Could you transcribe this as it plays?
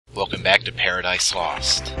Welcome back to Paradise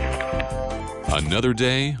Lost. Another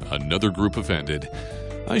day, another group offended.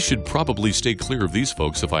 I should probably stay clear of these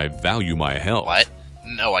folks if I value my health. What?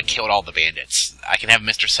 No, I killed all the bandits. I can have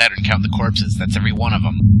Mr. Saturn count the corpses. That's every one of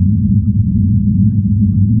them.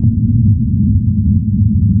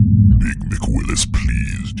 Big McWillis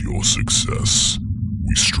pleased your success.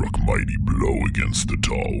 We struck mighty blow against the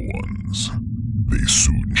tall ones. They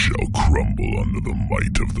soon shall crumble under the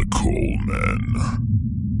might of the Coleman.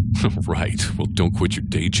 Right. Well, don't quit your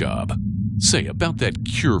day job. Say, about that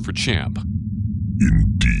cure for Champ.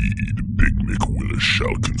 Indeed, Big McWillis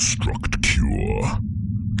shall construct cure.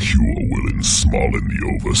 Cure will ensmallin the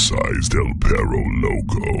oversized El Perro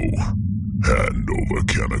loco. Hand over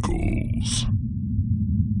chemicals.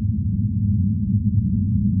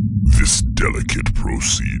 This delicate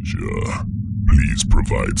procedure. Please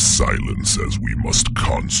provide silence as we must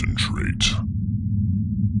concentrate.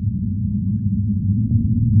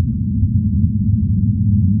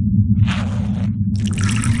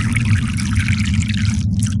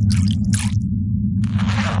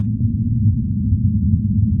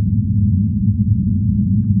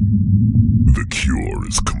 The cure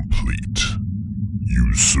is complete.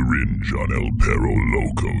 Use syringe on El Perro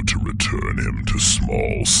Loco to return him to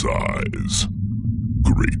small size.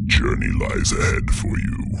 Great journey lies ahead for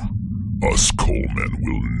you. Us Colemen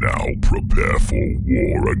will now prepare for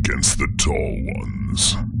war against the Tall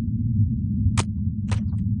Ones.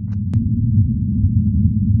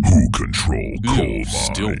 Who control Coleman?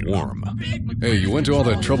 Still warm. Hey, you went to all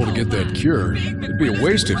that trouble to get that cure. It'd be a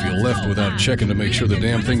waste if you left without checking to make sure the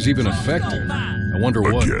damn thing's even effective. I wonder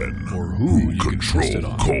what Again, or who you can control trust it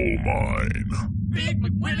on. coal mine?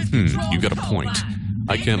 You got a point.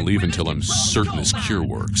 I can't leave until I'm certain this cure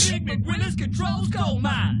works.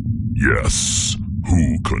 Yes,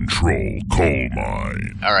 who control coal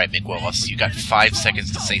mine? Alright, McWillis, you got 5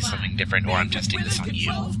 seconds to say something different or I'm testing this on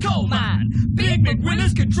you. Big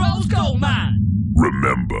McWillis controls Coleman.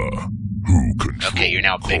 Remember, who controls Okay, you're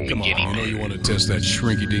now Big coal McGinny. You know you want to test that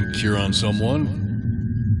shrinky-dink cure on someone?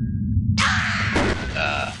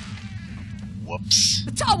 Whoops.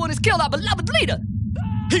 The tall one has killed our beloved leader.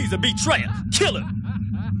 He's a betrayer. Kill him.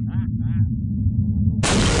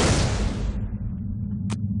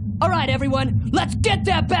 All right, everyone, let's get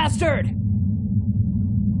that bastard.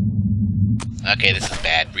 Okay, this is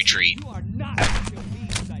bad. Retreat. You are not.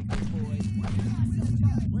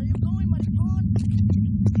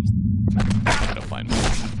 Gotta find one.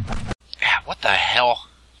 Ah, what the hell?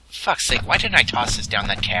 Fuck's sake, why didn't I toss this down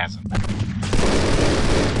that chasm?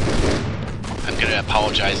 I'm gonna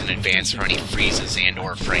apologize in advance for any freezes and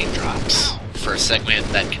or frame drops. For a segment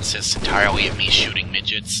that consists entirely of me shooting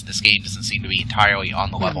midgets, this game doesn't seem to be entirely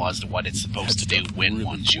on the level as to what it's supposed to do when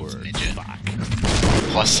one shoots a midget.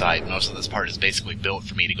 Plus side, most of this part is basically built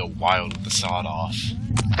for me to go wild with the sawed off.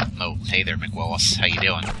 Oh, hey there, McWillis. How you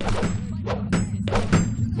doing?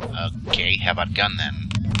 Okay, how about gun then?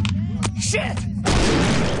 Shit!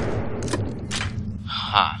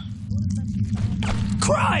 Huh.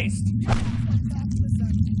 Christ!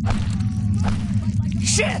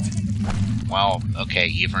 Shit! Well, okay,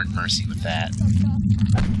 you've earned mercy with that.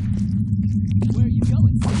 Where are you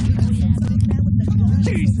going?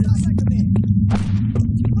 Jesus!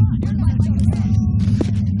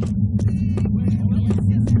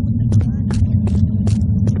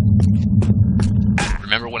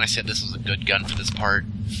 Remember when I said this was a good gun for this part?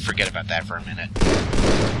 Forget about that for a minute.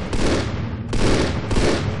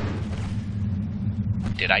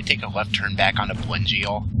 Did I take a left turn back onto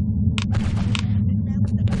Blengiel?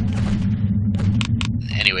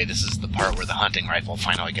 Anyway, this is the part where the hunting rifle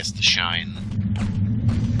finally gets to shine.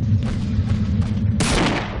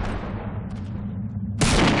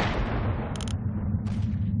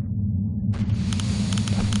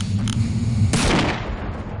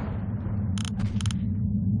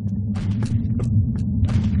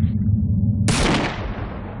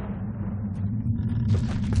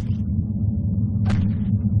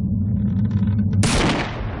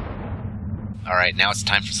 Alright, now it's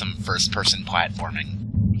time for some first-person platforming.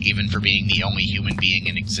 Even for being the only human being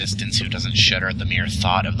in existence who doesn't shudder at the mere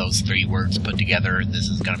thought of those 3 words put together, this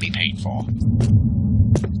is gonna be painful.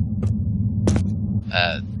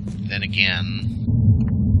 Then again...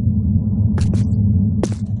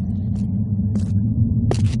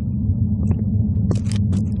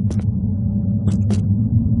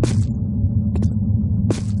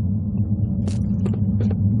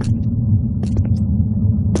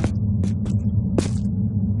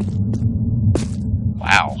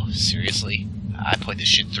 Wow, seriously? I played this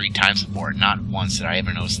shit 3 times before, and not once did I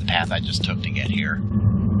ever notice the path I just took to get here.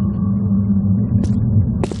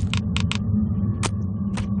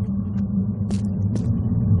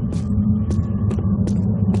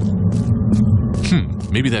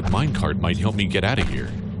 Maybe that minecart might help me get out of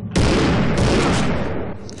here.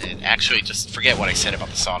 And actually, just forget what I said about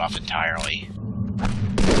the sawed-off entirely.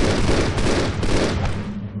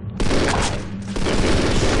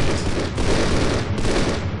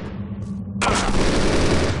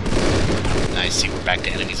 I see we're back to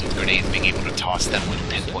enemies with grenades being able to toss them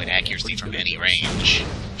with pinpoint accuracy from any range.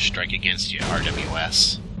 Strike against you,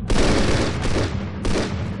 RWS.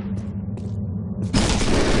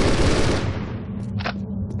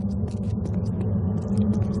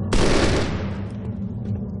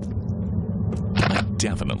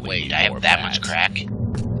 Definitely. Wait, I have that much crack?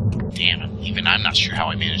 Damn, even I'm not sure how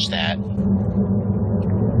I managed that.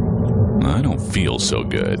 I don't feel so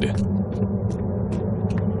good.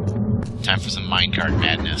 Time for some minecart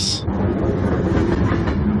madness.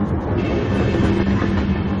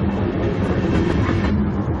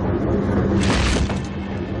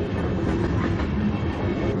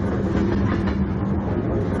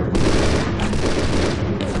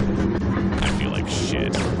 I feel like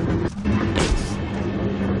shit.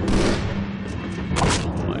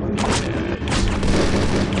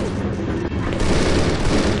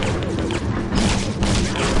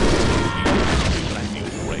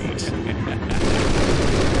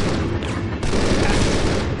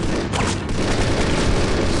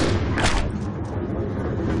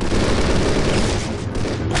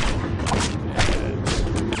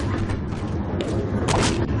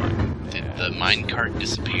 Minecart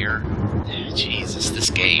disappear? Jesus, this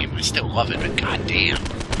game. I still love it, but goddamn.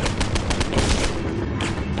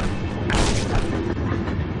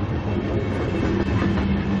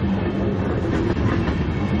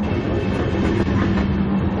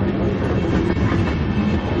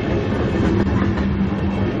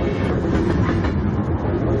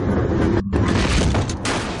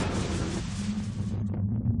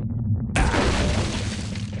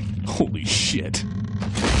 Holy shit.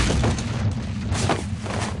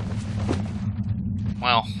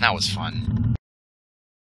 Well, that was fun.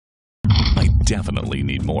 I definitely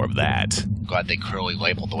need more of that. Glad they clearly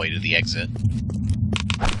labeled the way to the exit.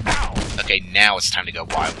 Okay, now it's time to go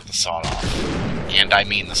wild with the sawed-off. And I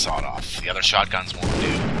mean the sawed-off. The other shotguns won't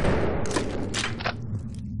do.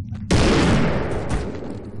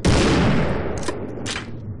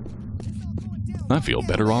 I feel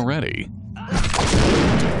better already.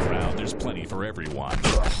 Don't frown, there's plenty for everyone.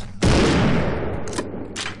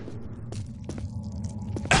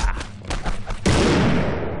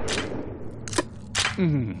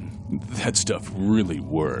 That stuff really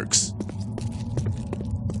works.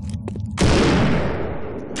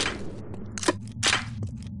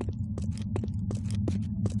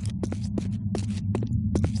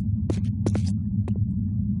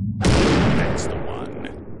 That's the one.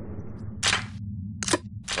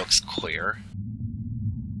 Looks clear.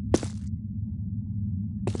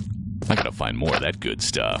 I gotta find more of that good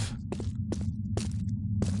stuff.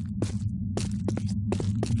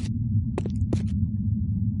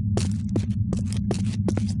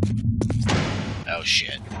 Oh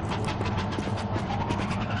shit.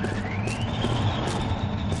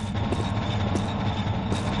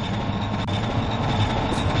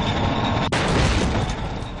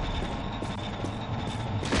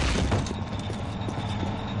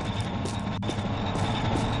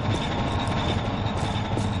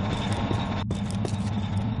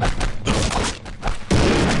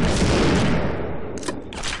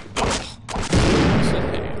 Say,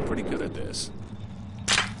 I'm pretty good at this.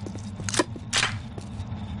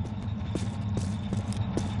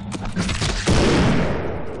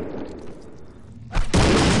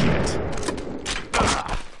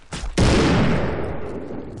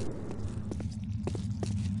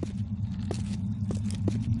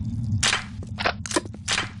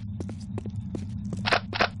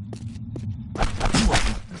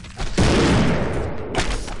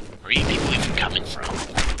 Where are you people even coming from?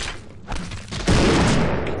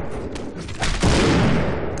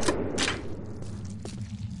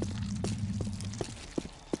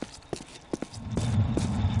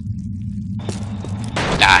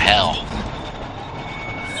 Ah, hell.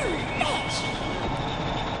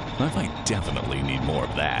 I definitely need more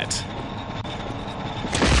of that.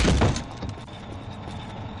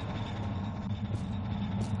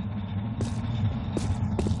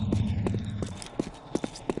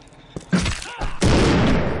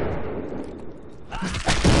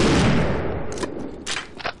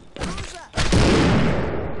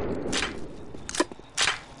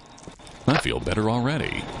 I feel better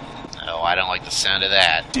already. Oh, I don't like the sound of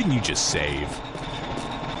that. Didn't you just save?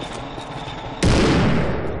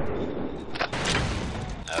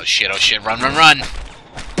 Oh shit, run, run, run!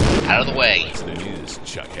 Out of the way. President is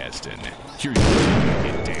Chuck Heston. Here you go.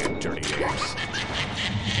 journey games.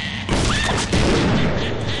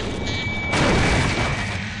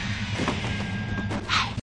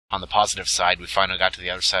 On the positive side, we finally got to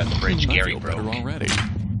the other side of the bridge Gary broke. Already.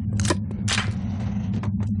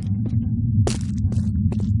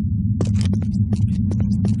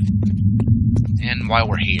 And while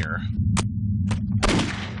we're here...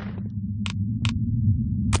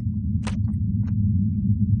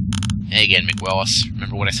 Hey again, McWillis.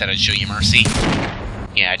 Remember what I said I'd show you mercy?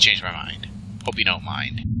 Yeah, I changed my mind. Hope you don't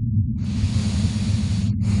mind.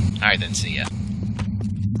 Alright then, see ya.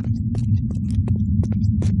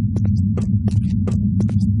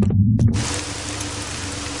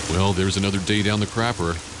 Well, there's another day down the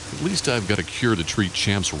crapper. At least I've got a cure to treat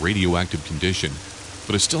Champ's radioactive condition.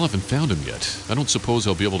 But I still haven't found him yet. I don't suppose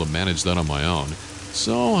I'll be able to manage that on my own.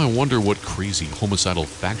 So I wonder what crazy homicidal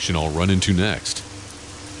faction I'll run into next.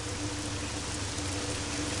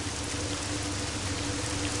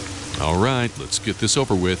 Alright, let's get this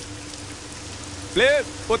over with.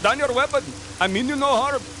 Please, put down your weapon. I mean you no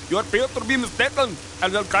harm. You appear to be mistaken.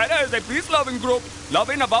 And Al-Qaeda is a peace-loving group,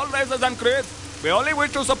 loving of all races and creeds. We only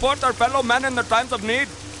wish to support our fellow men in their times of need.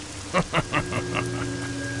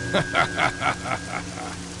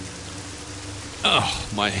 Oh,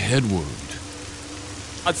 my head wound.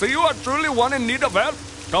 I see you are truly one in need of help.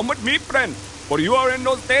 Come with me, friend, for you are in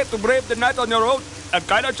no state to brave the night on your own.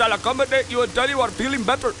 Al-Qaeda shall accommodate you until you are feeling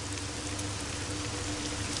better.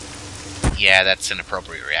 Yeah, that's an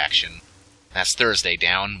appropriate reaction. That's Thursday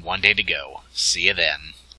down, one day to go. See you then.